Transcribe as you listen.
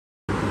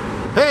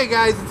Hey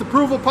guys, it's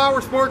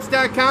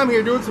ApprovalPowersports.com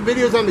here doing some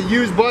videos on the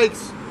used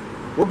bikes.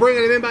 We're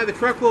bringing them in by the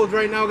truckloads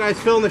right now, guys,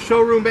 filling the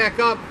showroom back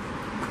up.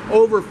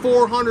 Over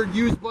 400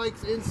 used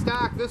bikes in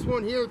stock. This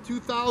one here,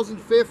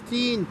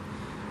 2015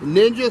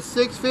 Ninja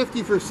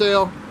 650 for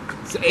sale.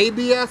 It's an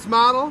ABS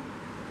model.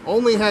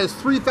 Only has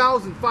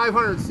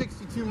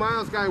 3,562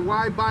 miles, guy.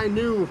 Why buy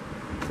new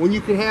when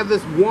you can have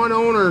this one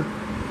owner,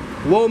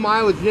 low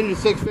mileage Ninja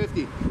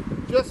 650?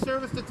 Just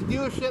serviced at the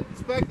dealership,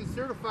 inspected,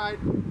 certified.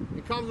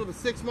 It comes with a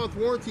 6-month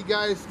warranty,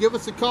 guys. Give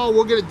us a call,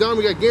 we'll get it done.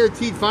 We got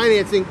guaranteed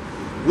financing,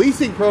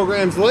 leasing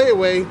programs,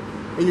 layaway,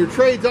 and your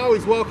trade's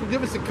always welcome.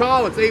 Give us a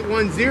call, it's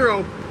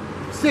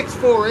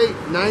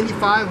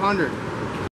 810-648-9500.